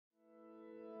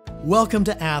Welcome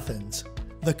to Athens,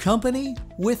 the company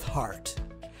with heart.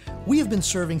 We have been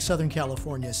serving Southern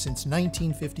California since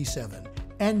 1957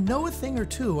 and know a thing or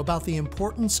two about the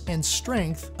importance and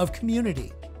strength of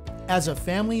community. As a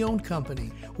family-owned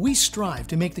company, we strive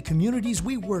to make the communities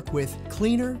we work with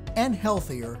cleaner and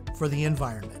healthier for the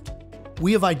environment.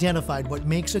 We have identified what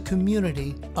makes a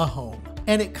community a home,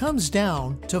 and it comes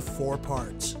down to 4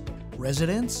 parts: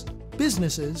 residents,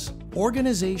 businesses,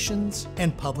 organizations,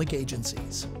 and public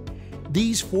agencies.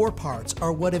 These 4 parts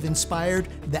are what have inspired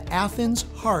the Athens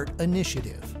Heart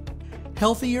Initiative.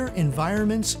 Healthier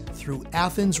environments through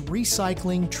Athens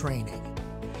Recycling Training.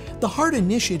 The Heart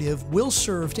Initiative will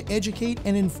serve to educate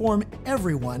and inform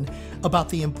everyone about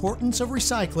the importance of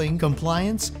recycling,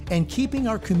 compliance, and keeping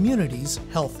our communities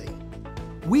healthy.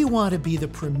 We want to be the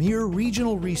premier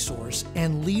regional resource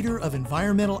and leader of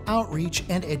environmental outreach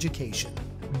and education.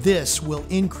 This will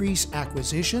increase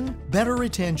acquisition, better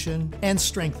retention, and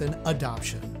strengthen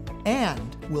adoption,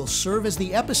 and will serve as the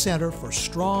epicenter for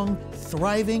strong,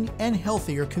 thriving, and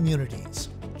healthier communities,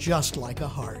 just like a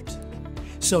heart.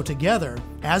 So together,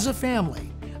 as a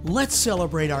family, let's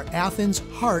celebrate our Athens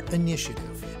Heart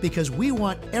Initiative, because we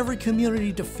want every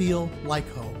community to feel like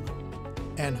home.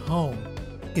 And home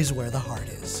is where the heart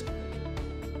is.